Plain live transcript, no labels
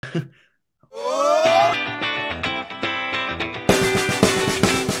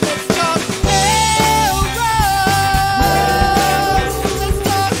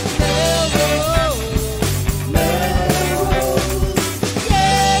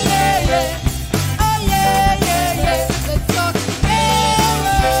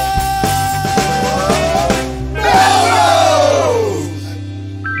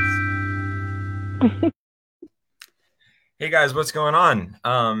Hey guys, what's going on?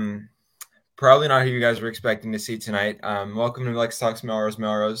 Probably not who you guys were expecting to see tonight. Welcome to Lex Talks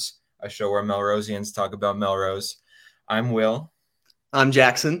Melrose, a show where Melrosians talk about Melrose. I'm Will. I'm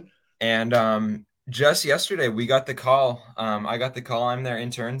Jackson. And just yesterday we got the call. I got the call. I'm their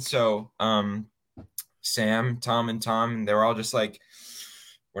intern. So Sam, Tom, and Tom, they were all just like,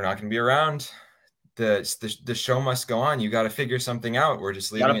 we're not going to be around. The show must go on. You got to figure something out. We're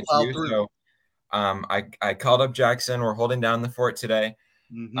just leaving it to you. Through. So I called up Jackson. We're holding down the fort today.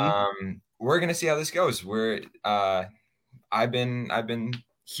 We're gonna see how this goes. I've been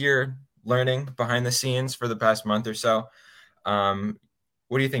here learning behind the scenes for the past month or so.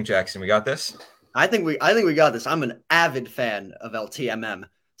 What do you think, Jackson? We got this? I think we got this. I'm an avid fan of LTMM,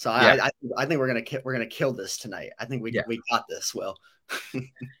 so yeah. I think we're gonna kill this tonight. I think we got this, Will.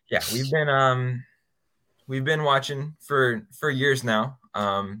 Yeah, we've been watching for years now.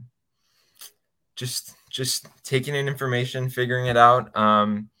 Just taking in information, figuring it out.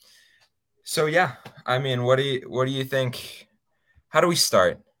 So yeah, I mean, what do you think? How do we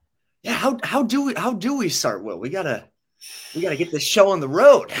start? Yeah, how do we start, Will? We gotta get this show on the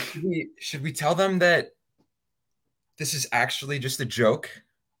road. Should we tell them that this is actually just a joke?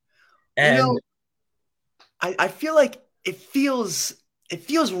 And I feel like it feels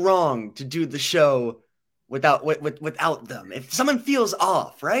wrong to do the show without them. If someone feels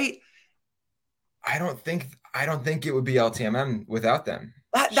off, right? I don't think it would be LTMM without them.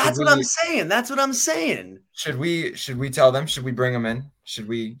 That's what I'm saying. That's what I'm saying. Should we tell them? Should we bring them in? Should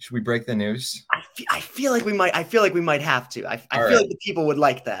we break the news? I feel like we might. I feel like we might have to. I feel like the people would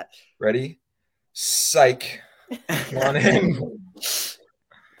like that. Ready? Psych. Come on in.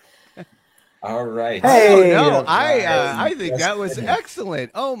 All right. Hey, I think that was excellent.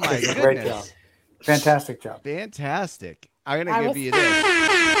 Oh my goodness! Great job. Fantastic job. Fantastic. I'm gonna give you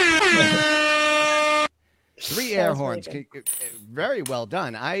this. 3 air horns. Very well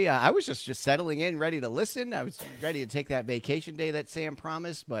done. I was just settling in, ready to listen. I was ready to take that vacation day that Sam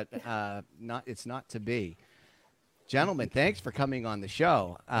promised, but it's not to be. Gentlemen, thanks for coming on the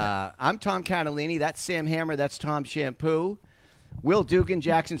show. I'm Tom Catalini. That's Sam Hammer. That's Tom Shampoo. Will Dugan,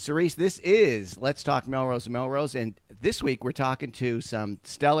 Jackson Cerise. This is Let's Talk Melrose. And this week we're talking to some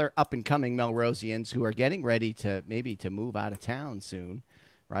stellar up-and-coming Melrosians who are getting ready to move out of town soon,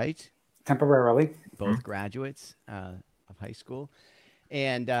 right? Temporarily. Both graduates of high school.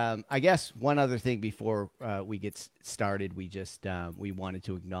 And I guess one other thing before we get started, we wanted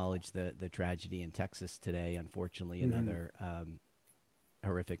to acknowledge the tragedy in Texas today. Unfortunately, another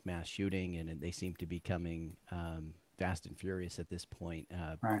horrific mass shooting, and they seem to be coming fast and furious at this point,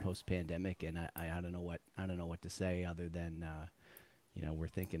 post-pandemic. And I don't know what to say other than we're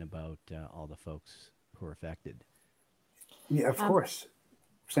thinking about all the folks who are affected. Yeah, of course.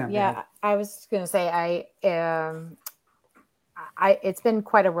 Sam, yeah, I was going to say it's been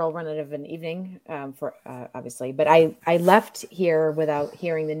quite a whirlwind of an evening for obviously, but I left here without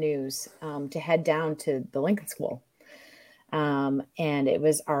hearing the news to head down to the Lincoln School, and it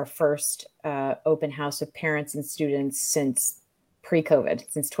was our first open house with parents and students since pre-COVID,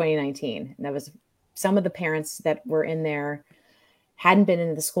 since 2019. And that was some of the parents that were in there hadn't been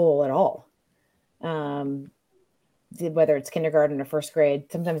in the school at all. Whether it's kindergarten or first grade,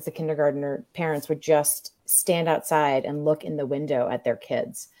 sometimes the kindergartner parents would just stand outside and look in the window at their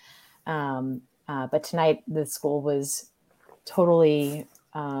kids. But tonight the school was totally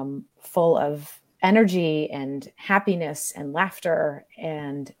full of energy and happiness and laughter.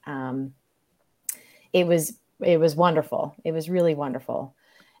 And it was wonderful. It was really wonderful.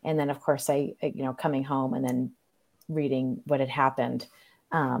 And then of course coming home and then reading what had happened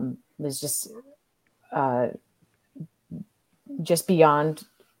was just beyond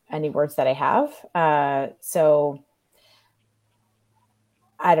any words that I have. So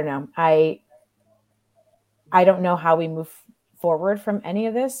I don't know. I don't know how we move forward from any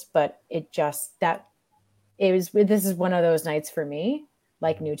of this, but this is one of those nights for me,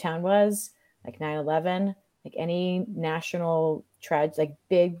 like Newtown was, like 9/11, like any national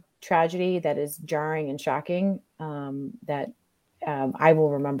big tragedy that is jarring and shocking, that I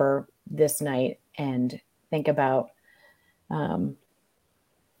will remember this night and think about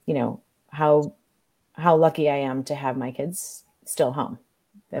how lucky I am to have my kids still home.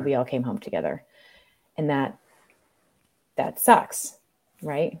 that we all came home together, and that sucks,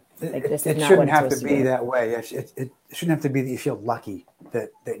 right? Like this it is not shouldn't what have it's to supposed be be. that way. It shouldn't have to be that you feel lucky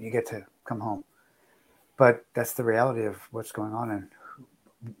that you get to come home. But that's the reality of what's going on and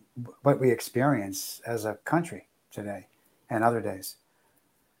what we experience as a country today and other days.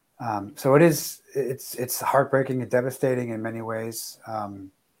 So it's heartbreaking and devastating in many ways.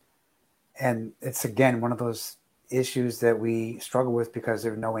 And it's, again, one of those issues that we struggle with because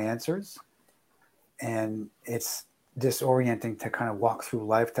there are no answers. And it's disorienting to kind of walk through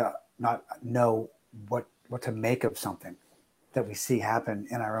life to not know what to make of something that we see happen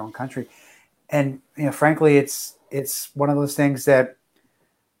in our own country. And, frankly, it's one of those things that,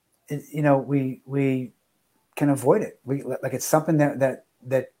 we can avoid it. It's something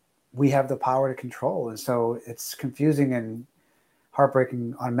that we have the power to control. And so it's confusing and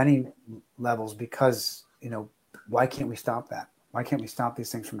heartbreaking on many levels because, why can't we stop that? Why can't we stop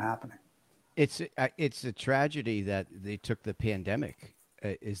these things from happening? It's a tragedy that they took the pandemic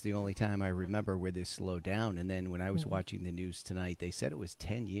is the only time I remember where this slowed down. And then when I was watching the news tonight, they said it was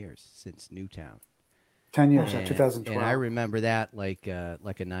 10 years since Newtown. 10 years, and, 2012. And I remember that like a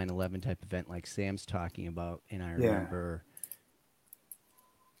 9/11 type event like Sam's talking about. And I remember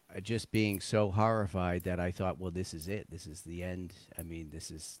just being so horrified that I thought, well, this is it. This is the end. I mean,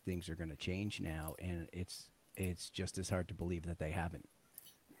 things are going to change now. And it's just as hard to believe that they haven't.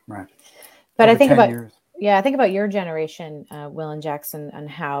 Right. But Over I think 10 about years. I think about your generation, Will and Jackson, and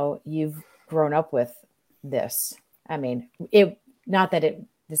how you've grown up with this. I mean,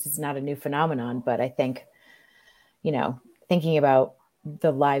 this is not a new phenomenon, but I think, thinking about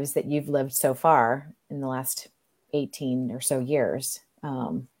the lives that you've lived so far in the last 18 or so years,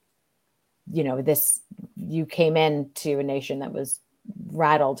 you came into a nation that was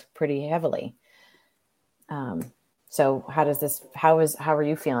rattled pretty heavily. So how are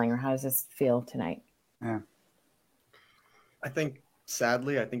you feeling, or how does this feel tonight? I think,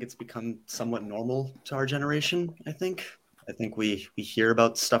 sadly, it's become somewhat normal to our generation. I think we hear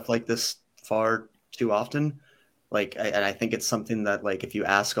about stuff like this far too often. And I think it's something that, if you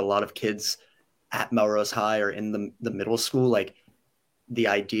ask a lot of kids at Melrose High or in the middle school, the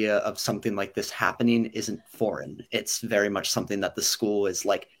idea of something like this happening isn't foreign. It's very much something that the school is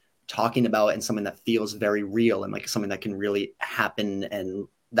talking about, and something that feels very real and something that can really happen. And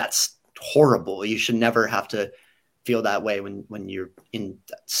that's horrible. You should never have to feel that way when you're in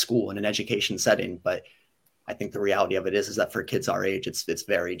school in an education setting. But I think the reality of it is that for kids our age, it's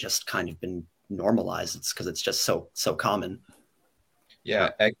very just kind of been normalized. It's because it's just so common. Yeah.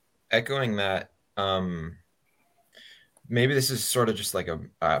 Echoing that, maybe this is sort of just like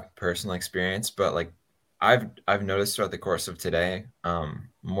a personal experience, but I've noticed throughout the course of today,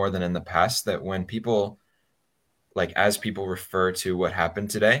 more than in the past, that when people as people refer to what happened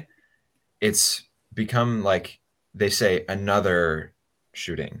today, it's become they say another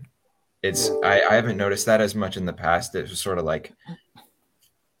shooting. I haven't noticed that as much in the past. It was sort of I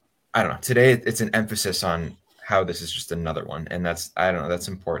don't know. Today it's an emphasis on how this is just another one, and that's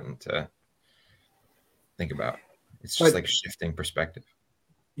important to think about. It's just shifting perspective.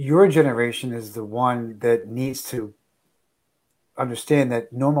 Your generation is the one that needs to understand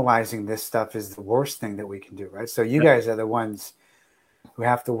that normalizing this stuff is the worst thing that we can do, right? So you guys are the ones who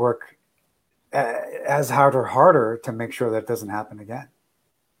have to work as hard or harder to make sure that doesn't happen again.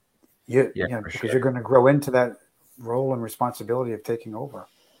 Because you're going to grow into that role and responsibility of taking over.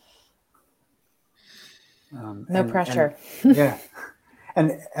 No pressure.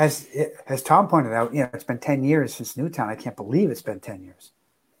 And as Tom pointed out, it's been 10 years since Newtown. I can't believe it's been 10 years.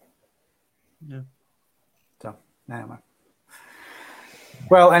 Yeah. So anyway.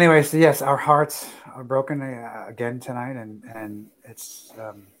 Well, anyway, so yes, our hearts are broken again tonight, and it's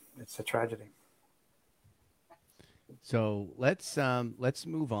a tragedy. So let's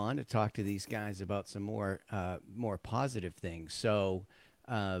move on to talk to these guys about some more positive things. So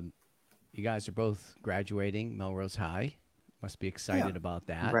you guys are both graduating Melrose High. Must be excited about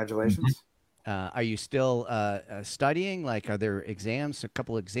that. Congratulations. Are you still studying? Are there exams? A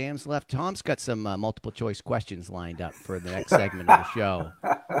couple exams left? Tom's got some multiple choice questions lined up for the next segment of the show.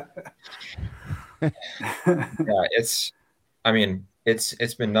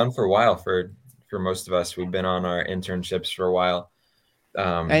 It's been done for a while for most of us. We've been on our internships for a while.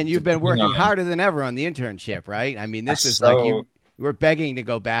 And you've been working harder than ever on the internship, right? I mean, this is you were begging to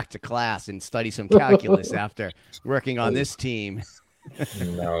go back to class and study some calculus after working on this team.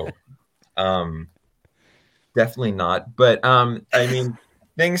 No. Definitely not. But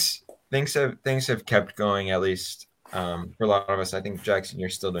things have kept going, at least for a lot of us. I think, Jackson, you're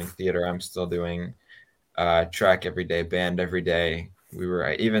still doing theater. I'm still doing track every day, band every day. we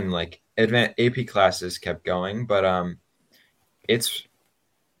were even like advanced AP classes kept going, but it's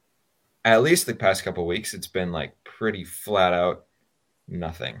at least the past couple of weeks, it's been like pretty flat out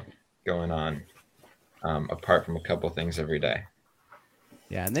nothing going on, apart from a couple things every day.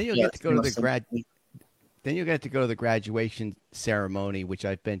 Yeah, and then you'll get to go to the Then you'll get to go to the graduation ceremony, which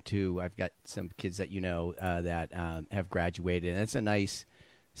I've been to. I've got some kids that that have graduated, and it's a nice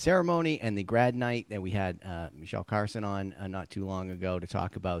ceremony. And the grad night that we had Michelle Carson on not too long ago to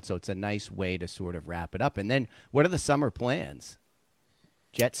talk about. So it's a nice way to sort of wrap it up. And then, what are the summer plans?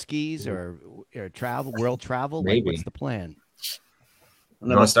 Jet skis or travel, world travel? Maybe. Like, what's the plan?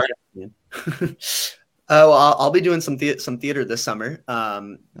 You want to start? Well, I'll be doing some theater this summer.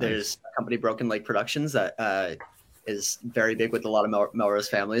 There's a company, Broken Lake Productions, that is very big with a lot of Melrose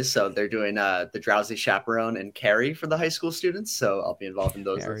families. So they're doing The Drowsy Chaperone and Carrie for the high school students. So I'll be involved in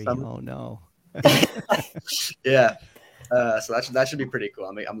those this summer. Oh no! Yeah. So that should be pretty cool.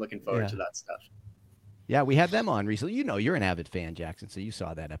 I'm looking forward to that stuff. Yeah, we had them on recently. You know, you're an avid fan, Jackson, so you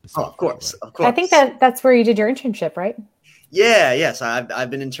saw that episode. Oh, of course. I think that's where you did your internship, right? Yeah, yes. I've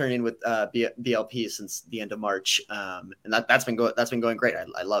been interning with BLP since the end of March, and that's been going great.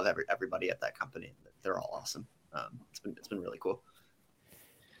 I love everybody at that company. They're all awesome. It's been really cool.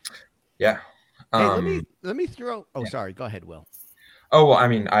 Yeah. Hey, let me throw. Oh, sorry. Go ahead, Will. Oh well, I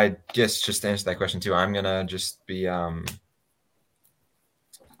mean, I guess just to answer that question too, I'm gonna just be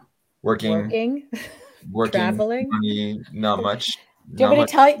working, traveling, money, not much. Do you want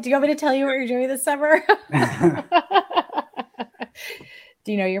me to tell you what you're doing this summer?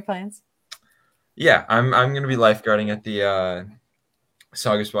 Do you know your plans? Yeah, I'm gonna be lifeguarding at the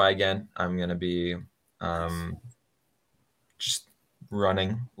Saugus Y again. I'm gonna be just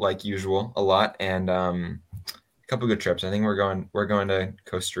running like usual a lot, and a couple good trips. I think we're going to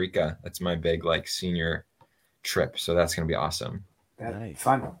Costa Rica. That's my big like senior trip, so that's gonna be awesome. That's nice.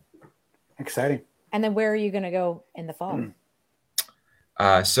 Fun, exciting. And then where are you gonna go in the fall?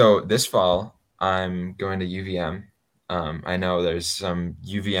 So this fall I'm going to UVM. I know there's some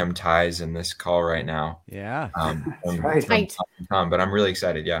UVM ties in this call right now. Yeah. Right. But I'm really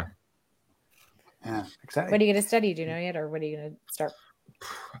excited. Yeah. Yeah, exciting. What are you going to study? Do you know yet, or what are you going to start?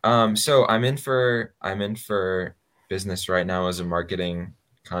 So I'm in for business right now as a marketing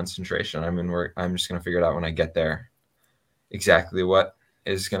concentration. I'm just going to figure it out when I get there exactly what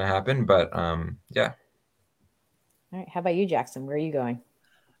is going to happen. But yeah. All right. How about you, Jackson? Where are you going?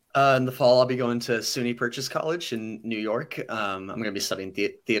 In the fall, I'll be going to SUNY Purchase College in New York. I'm going to be studying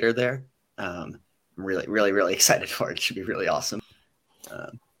theater there. I'm really, really, really excited for it. It should be really awesome.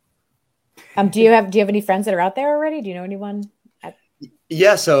 Do you have any friends that are out there already? Do you know anyone?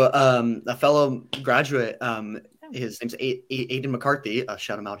 Yeah. So a fellow graduate, his name's Aiden McCarthy.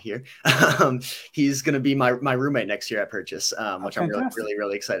 Shout him out here. He's going to be my roommate next year at Purchase, which I'm really, really,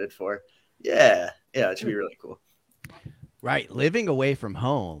 really excited for. Yeah. It should be really cool. Right, living away from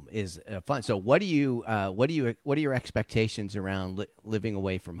home is fun. So, what are your expectations around living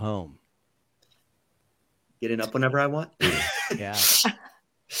away from home? Getting up whenever I want. Yeah,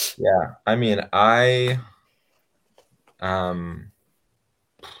 yeah. I mean,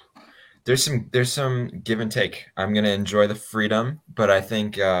 there's some give and take. I'm gonna enjoy the freedom, but I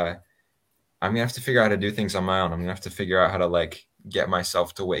think I'm gonna have to figure out how to do things on my own. I'm gonna have to figure out how to like get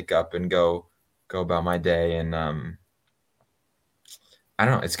myself to wake up and go about my day and I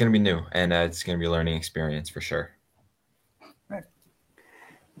don't know. It's going to be new, and it's going to be a learning experience for sure. Right.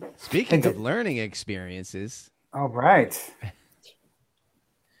 Speaking of learning experiences. All right.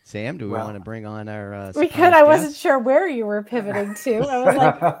 Sam, do we want to bring on our we could. I wasn't sure where you were pivoting to. I was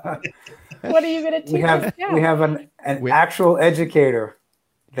like, what are you going to teach us now? We have an actual educator.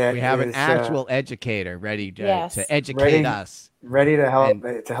 An actual educator ready to educate us. Ready to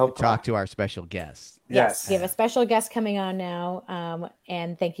help talk to our special guests. Yes, we have a special guest coming on now,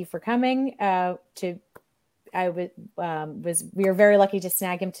 and thank you for coming. We were very lucky to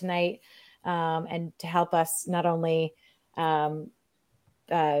snag him tonight, and to help us not only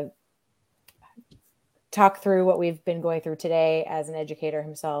talk through what we've been going through today as an educator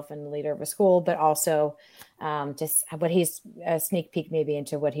himself and leader of a school, but also just what he's a sneak peek maybe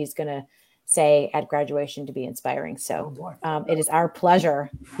into what he's going to say at graduation to be inspiring. So it is our pleasure.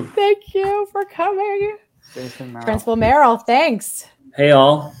 Thank you for coming. Principal Merrill, thanks. Hey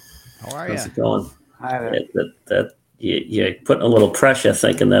all. How are you? How's it going? Hi there. You're putting a little pressure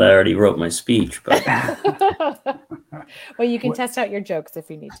thinking that I already wrote my speech, but well, you can test out your jokes if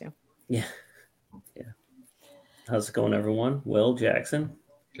you need to. Yeah. How's it going, everyone? Will, Jackson.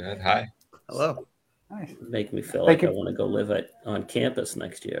 Good. Hi. Hello. Nice. Make me feel like I want to go live on campus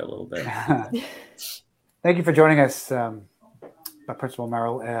next year a little bit. Thank you for joining us by Principal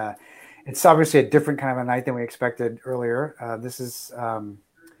Merrill. It's obviously a different kind of a night than we expected earlier. This is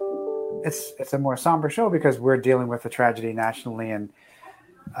it's a more somber show because we're dealing with a tragedy nationally, and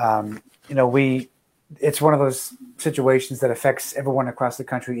it's one of those situations that affects everyone across the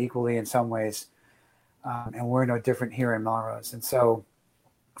country equally in some ways, and we're no different here in Melrose. And so,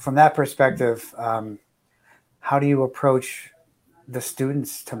 from that perspective, how do you approach the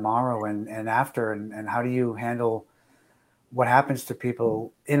students tomorrow and after, and how do you handle what happens to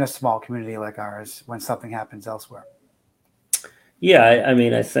people in a small community like ours when something happens elsewhere? Yeah, I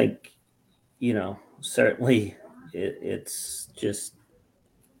mean, I think, certainly it's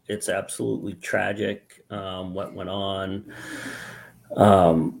absolutely tragic what went on.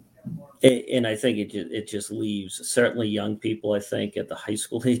 And I think it just leaves, certainly young people, I think at the high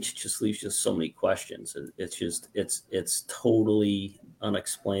school age, it just leaves just so many questions. It's totally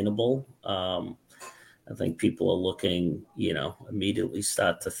unexplainable. I think people are looking, immediately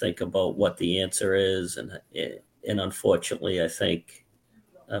start to think about what the answer is. And unfortunately, I think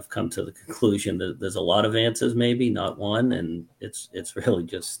I've come to the conclusion that there's a lot of answers, maybe not one. And it's really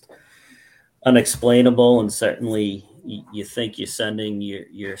just unexplainable. And certainly you think you're sending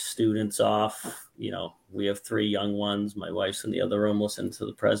your students off. We have 3 young ones. My wife's in the other room listening to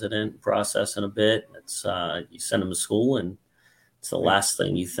the president processing a bit. It's you send them to school, and it's the last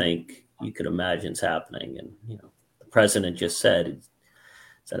thing you think you could imagine is happening. And the president just said,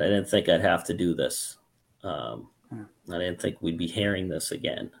 I didn't think I'd have to do this. I didn't think we'd be hearing this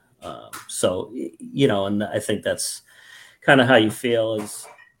again. So and I think that's kind of how you feel as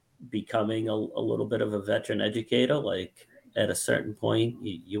becoming a little bit of a veteran educator. Like at a certain point,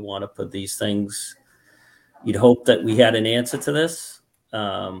 you want to put these things. You'd hope that we had an answer to this,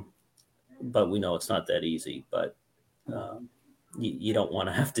 but we know it's not that easy. But you don't want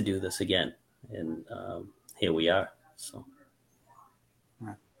to have to do this again, and here we are. So,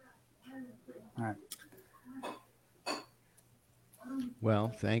 all right.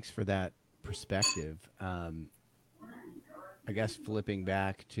 Well, thanks for that perspective. I guess flipping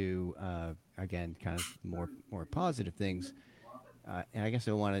back to again, kind of more positive things. And I guess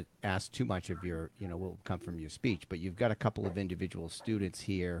I don't want to ask too much of your, will come from your speech, but you've got a couple of individual students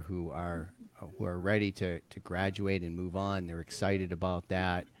here who are ready to graduate and move on. They're excited about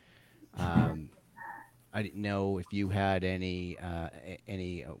that. I didn't know if you had anything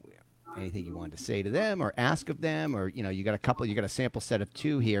you wanted to say to them or ask of them, or you got a sample set of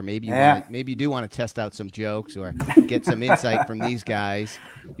 2 here. Maybe you do want to test out some jokes or get some insight from these guys.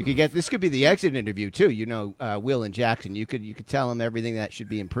 This could be the exit interview too. Will and Jackson, you could tell them everything that should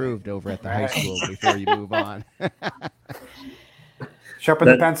be improved over at the high school before you move on. Sharpen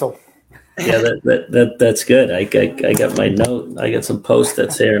the pencil. Yeah, that's good. I got my note. I got some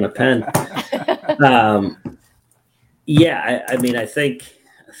Post-its here and a pen. I mean, I think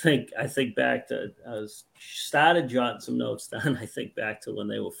back to, I started jotting some notes down. I think back to when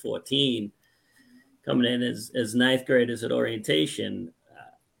they were 14, coming in as ninth graders at orientation.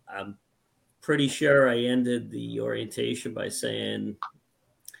 I'm pretty sure I ended the orientation by saying,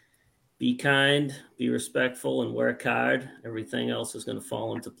 be kind, be respectful, and work hard. Everything else is going to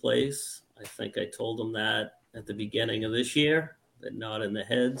fall into place. I think I told them that at the beginning of this year. They're nodding their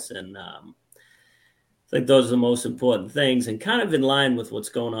heads, and I think those are the most important things, and kind of in line with what's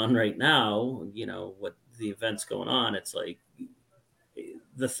going on right now, what the events going on. It's like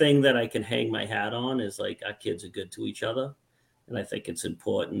the thing that I can hang my hat on is like our kids are good to each other. And I think it's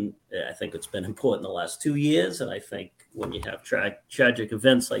important. I think it's been important the last 2 years. And I think when you have tragic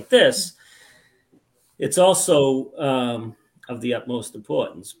events like this, it's also of the utmost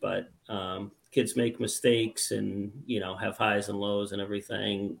importance. But kids make mistakes and, have highs and lows and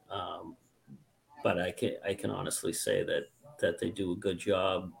everything. But I can honestly say that they do a good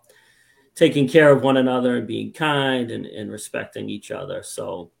job taking care of one another and being kind and respecting each other.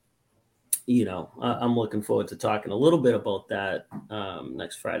 So, I'm looking forward to talking a little bit about that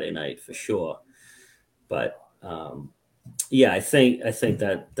next Friday night for sure. But I think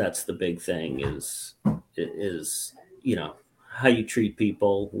that's the big thing is how you treat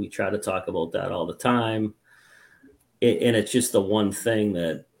people. We try to talk about that all the time, and it's just the one thing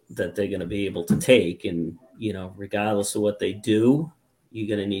that they're going to be able to take. And regardless of what they do, you're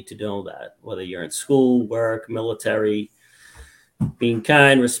going to need to know that, whether you're in school, work, military. Being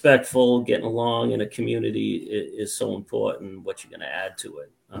kind, respectful, getting along in a community is so important. What you're going to add to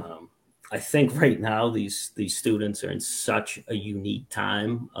it. I think right now these students are in such a unique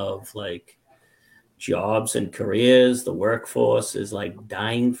time of like jobs and careers. The workforce is like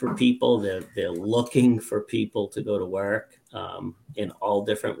dying for people. They're looking for people to go to work in all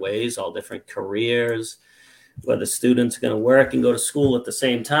different ways, all different careers. whether students are going to work and go to school at the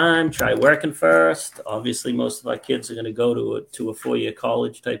same time, try working first. Obviously, most of our kids are going to go to a 4-year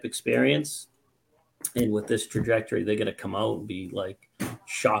college type experience. And with this trajectory, they're going to come out and be like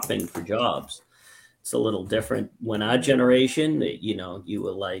shopping for jobs. It's a little different. When our generation, you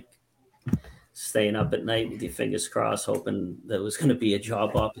were like staying up at night with your fingers crossed, hoping there was going to be a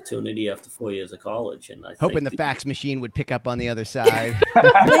job opportunity after 4 years of college. And hoping the fax machine would pick up on the other side.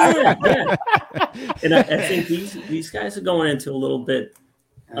 Yeah. And I think these guys are going into a little bit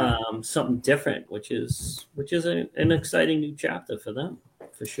something different, which is an exciting new chapter for them,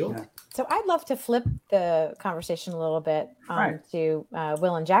 for sure. Yeah. So I'd love to flip the conversation a little bit to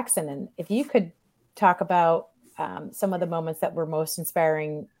Will and Jackson. And if you could talk about some of the moments that were most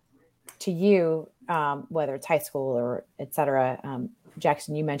inspiring to you, whether it's high school or et cetera.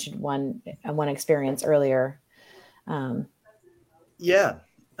 Jackson, you mentioned one experience earlier. So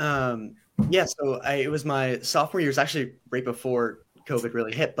it was my sophomore year. It was actually right before COVID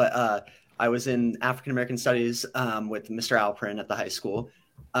really hit, but I was in African American Studies with Mr. Alperin at the high school.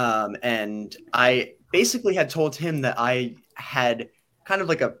 And I basically had told him that I had kind of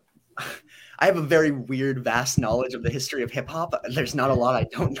like I have a very weird, vast knowledge of the history of hip hop. There's not a lot I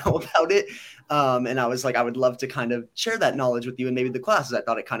don't know about it. And I was like, I would love to kind of share that knowledge with you and maybe the classes. I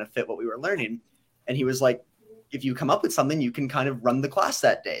thought it kind of fit what we were learning. And he was like, if you come up with something, you can kind of run the class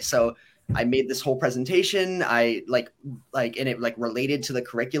that day. So I made this whole presentation. I and it like related to the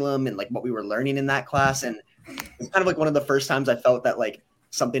curriculum and like what we were learning in that class. And it's kind of like one of the first times I felt that like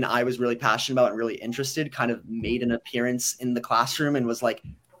something I was really passionate about and really interested kind of made an appearance in the classroom and was like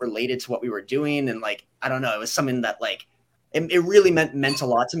related to what we were doing. And like, I don't know, it was something that like, it really meant a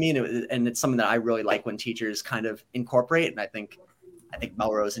lot to me. And it's something that I really like when teachers kind of incorporate. And I think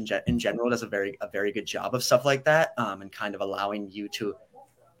Melrose in general does a very good job of stuff like that. And kind of allowing you to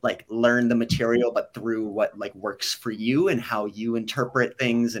like learn the material, but through what like works for you and how you interpret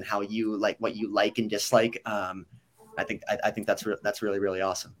things and how you like what you like and dislike. I think that's really, really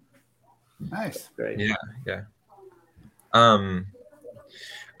awesome. Nice. Great. Yeah.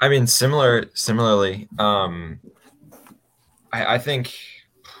 I mean, similarly, I think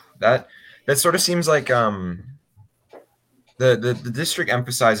that sort of seems like the district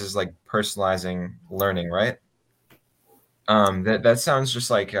emphasizes like personalizing learning, right? That sounds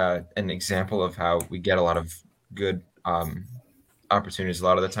just like an example of how we get a lot of good opportunities a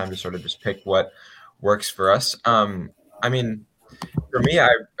lot of the time to sort of just pick what works for us. I mean, for me, I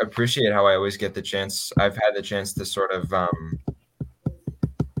appreciate how I always get the chance. I've had the chance to sort of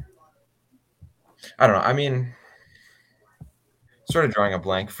I don't know. I mean, sort of drawing a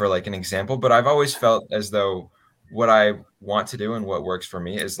blank for like an example, but I've always felt as though what I want to do and what works for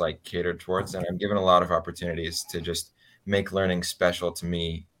me is like catered towards, and I'm given a lot of opportunities to just make learning special to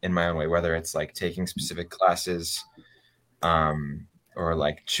me in my own way, whether it's like taking specific classes or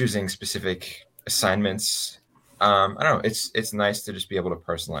like choosing specific assignments. I don't know. It's nice to just be able to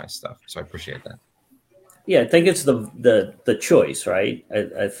personalize stuff. So I appreciate that. Yeah, I think it's the choice, right?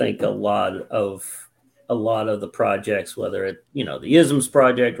 I think a lot of the projects, whether it, the ISMS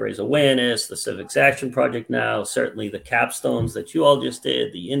project, Raise Awareness, the Civics Action Project now, certainly the capstones that you all just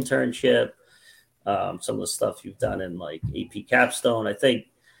did, the internship, some of the stuff you've done in like AP Capstone, I think,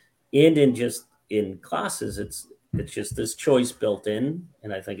 and in classes, it's just this choice built in.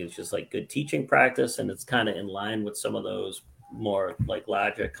 And I think it's just like good teaching practice. And it's kind of in line with some of those more like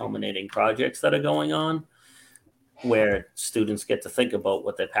larger culminating projects that are going on, where students get to think about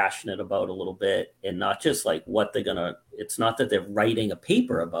what they're passionate about a little bit, and not just like what they're gonna, it's not that they're writing a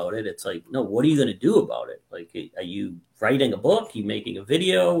paper about it. It's like, no, what are you going to do about it? Like, are you writing a book? Are you making a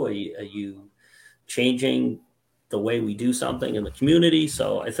video? Are you changing the way we do something in the community?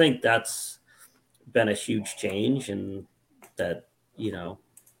 So I think that's been a huge change, and that,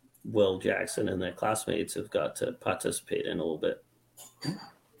 Will, Jackson and their classmates have got to participate in a little bit.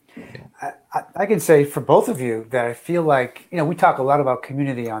 I can say for both of you that I feel like, we talk a lot about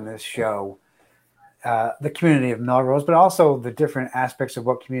community on this show, the community of Melrose, but also the different aspects of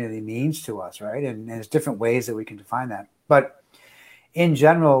what community means to us, right? And there's different ways that we can define that. But in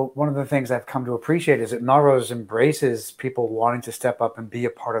general, one of the things I've come to appreciate is that Melrose embraces people wanting to step up and be a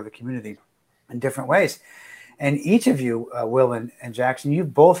part of the community in different ways. And each of you, Will and Jackson, you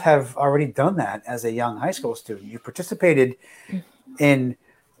both have already done that as a young high school student. You participated in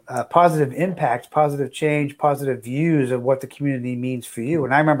positive impact, positive change, positive views of what the community means for you.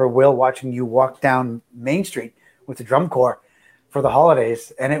 And I remember, Will, watching you walk down Main Street with the drum corps for the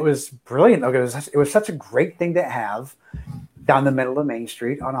holidays, and it was brilliant. It was such a great thing to have down the middle of Main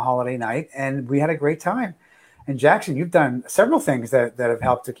Street on a holiday night, and we had a great time. And Jackson, you've done several things that have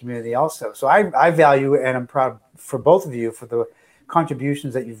helped the community also. So I value and I'm proud for both of you for the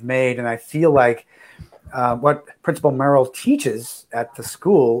contributions that you've made. And I feel like what Principal Merrill teaches at the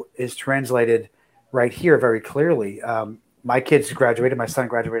school is translated right here very clearly. My kids graduated. My son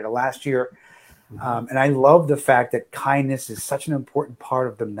graduated last year. And I love the fact that kindness is such an important part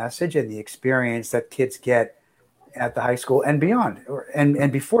of the message and the experience that kids get at the high school and beyond,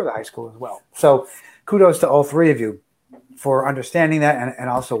 and before the high school as well. So kudos to all three of you for understanding that and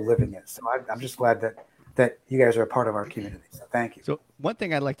also living it. So I'm just glad that you guys are a part of our community. So thank you. So one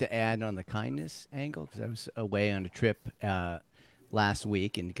thing I'd like to add on the kindness angle, because I was away on a trip last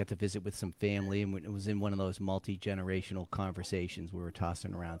week and got to visit with some family, and it was in one of those multi-generational conversations where we were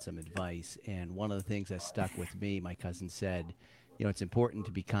tossing around some advice. And one of the things that stuck with me, my cousin said, it's important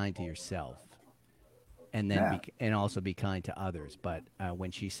to be kind to yourself. And then and also be kind to others. But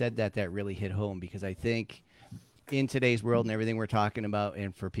when she said that really hit home, because I think in today's world and everything we're talking about,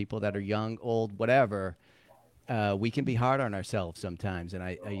 and for people that are young, old, whatever, we can be hard on ourselves sometimes. And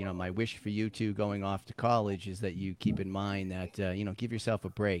I my wish for you two going off to college is that you keep in mind that give yourself a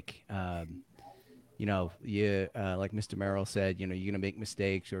break. Like Mr. Merrill said, you're gonna make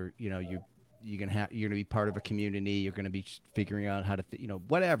mistakes, or you're gonna be part of a community. You're gonna be figuring out how to,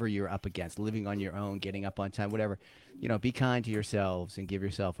 whatever you're up against, living on your own, getting up on time, whatever. Be kind to yourselves and give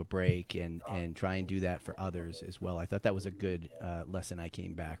yourself a break, and try and do that for others as well. I thought that was a good lesson I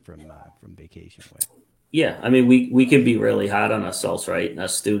came back from vacation with. Yeah, I mean, we can be really hard on ourselves, right? And our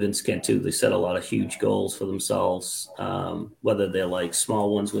students can too. They set a lot of huge goals for themselves, whether they're like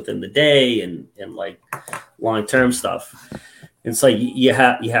small ones within the day and like long-term stuff. It's like you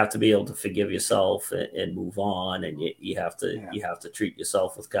have to be able to forgive yourself and move on, and you have to treat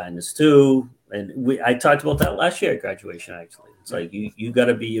yourself with kindness too. And I talked about that last year at graduation. Actually, it's like you got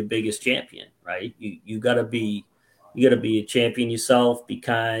to be your biggest champion, right? You got to be a champion yourself. Be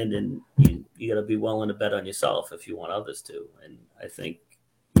kind, and you got to be willing to bet on yourself if you want others to. And I think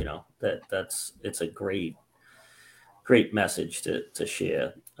it's a great message to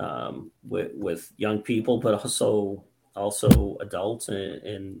share with young people, but also adults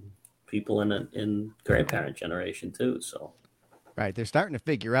and people in grandparent generation too. So right, they're starting to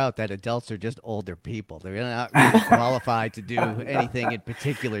figure out that adults are just older people. They're not really qualified to do anything in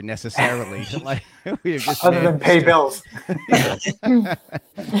particular necessarily. Like other than pay bills.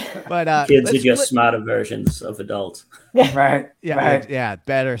 But kids are just smarter versions of adults. Right. Yeah. Right. Yeah.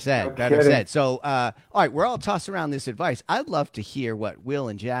 Better said. Better said. So, all right, we're all tossing around this advice. I'd love to hear what Will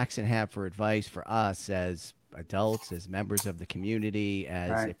and Jackson have for advice for us as adults, as members of the community,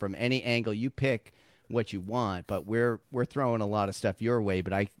 as from any angle you pick what you want, but we're throwing a lot of stuff your way,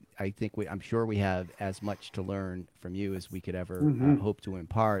 but I think I'm sure we have as much to learn from you as we could ever hope to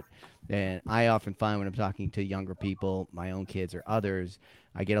impart. And I often find when I'm talking to younger people, my own kids or others,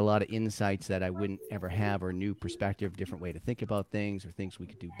 I get a lot of insights that I wouldn't ever have, or new perspective, different way to think about things, or things we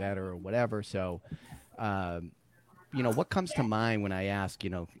could do better or whatever. So, what comes to mind when I ask,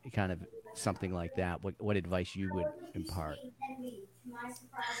 kind of something like that, what advice you would impart?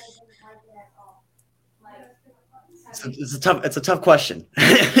 It's a tough question.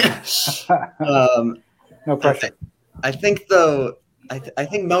 No pressure. I think though, I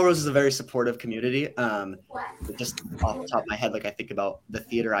think Melrose is a very supportive community. Just off the top of my head, like I think about the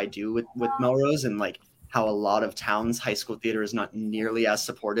theater I do with Melrose, and like how a lot of towns' high school theater is not nearly as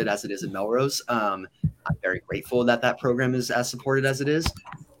supported as it is in Melrose. I'm very grateful that program is as supported as it is.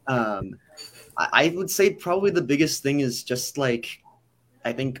 I would say probably the biggest thing is just like,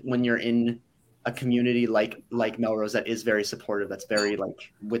 I think when you're in a community like Melrose that is very supportive, that's very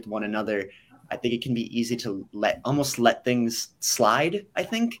like with one another, I think it can be easy to almost let things slide, I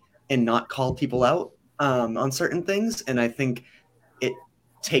think, and not call people out on certain things. And I think it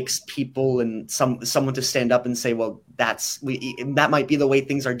takes people and someone to stand up and say, well, that might be the way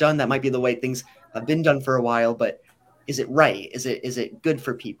things are done. That might be the way things have been done for a while, but is it right? Is it good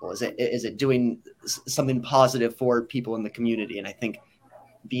for people? Is it doing something positive for people in the community? And I think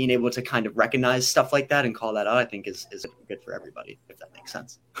being able to kind of recognize stuff like that and call that out, I think is good for everybody, if that makes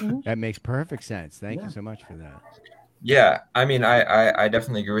sense. That makes perfect sense. Thank you so much for that. Yeah, I mean, I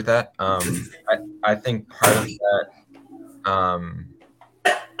definitely agree with that. I think part of that,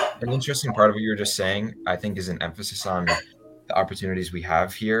 an interesting part of what you were just saying, I think, is an emphasis on the opportunities we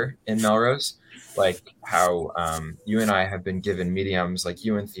have here in Melrose, like how you and I have been given mediums, like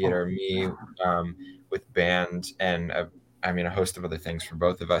you in theater, me with band, and a host of other things for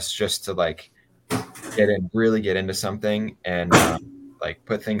both of us, just to like really get into something and like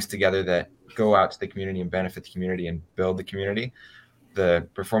put things together that go out to the community and benefit the community and build the community. the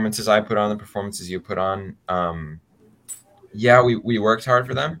performances I put on, the performances you put on. Yeah, we worked hard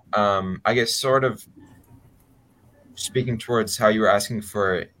for them. I guess sort of speaking towards how you were asking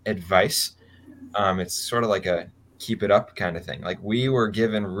for advice. It's sort of like a keep it up kind of thing. Like, we were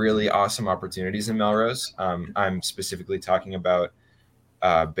given really awesome opportunities in Melrose. I'm specifically talking about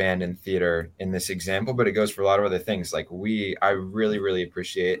band and theater in this example, but it goes for a lot of other things. Like, I really, really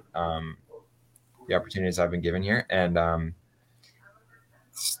appreciate the opportunities I've been given here, and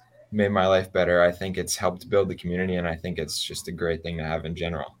it's made my life better. I think it's helped build the community, and I think it's just a great thing to have in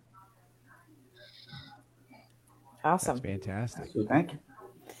general. Awesome. That's fantastic. Thank you.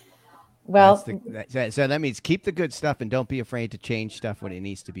 Well, so that means keep the good stuff and don't be afraid to change stuff when it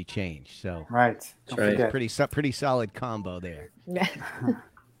needs to be changed. So Right. That's right. pretty solid combo there.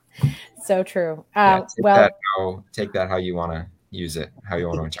 so true. Yeah, Well, take that how you want to use it, how you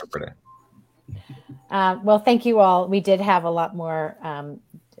want to interpret it. well, thank you all. We did have a lot more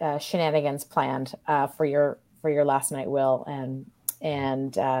shenanigans planned for your last night, Will,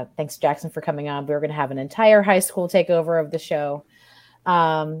 and thanks, Jackson, for coming on. We were going to have an entire high school takeover of the show.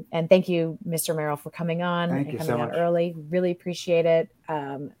 And thank you, Mr. Merrill, for coming on and coming on early. Really appreciate it.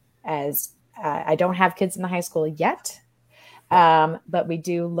 As I don't have kids in the high school yet, but we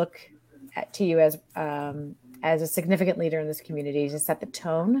do look to you as a significant leader in this community to set the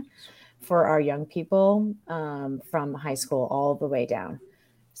tone for our young people from high school all the way down.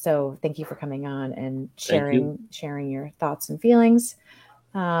 So thank you for coming on and sharing your thoughts and feelings.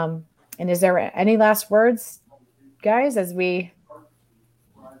 And is there any last words, guys, I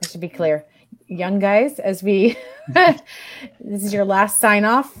should be clear, young guys, as we, this is your last sign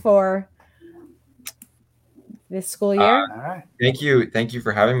off for this school year. All right. Thank you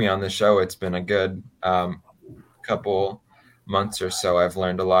for having me on the show. It's been a good couple months or so. I've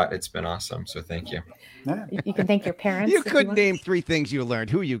learned a lot. It's been awesome. So thank you. Yeah. You can thank your parents. You could name 3 things you learned.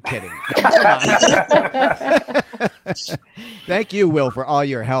 Who are you kidding? Thank you, Will, for all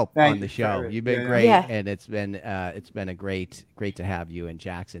your help on the show. You've been great, and it's been a great to have you. And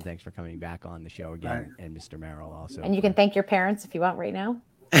Jackson, thanks for coming back on the show again, and Mr. Merrill also. And you can thank your parents if you want right now.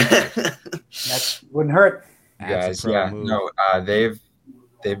 That wouldn't hurt. Guys,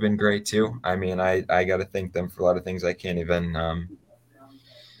 they've been great too. I mean, I got to thank them for a lot of things I can't even. I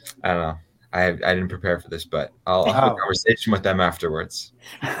don't know. I didn't prepare for this, but I'll have a conversation with them afterwards.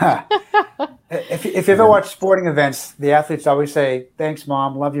 If you ever watch sporting events, the athletes always say, "Thanks,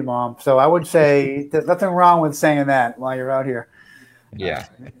 Mom. Love you, Mom." So I would say there's nothing wrong with saying that while you're out here. Yeah.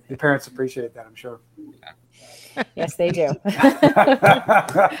 The parents appreciate that, I'm sure. Yeah. Yes, they do.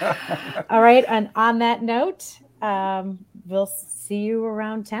 All right. And on that note, we'll see you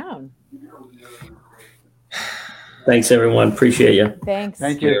around town. Thanks, everyone. Appreciate you. Thanks.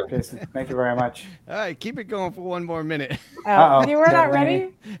 Thank you, Jason. Thank you very much. All right, keep it going for one more minute. You were not ready?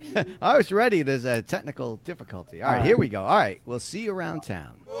 I was ready. There's a technical difficulty. All right, here we go. All right, we'll see you around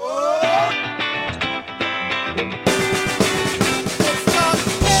town.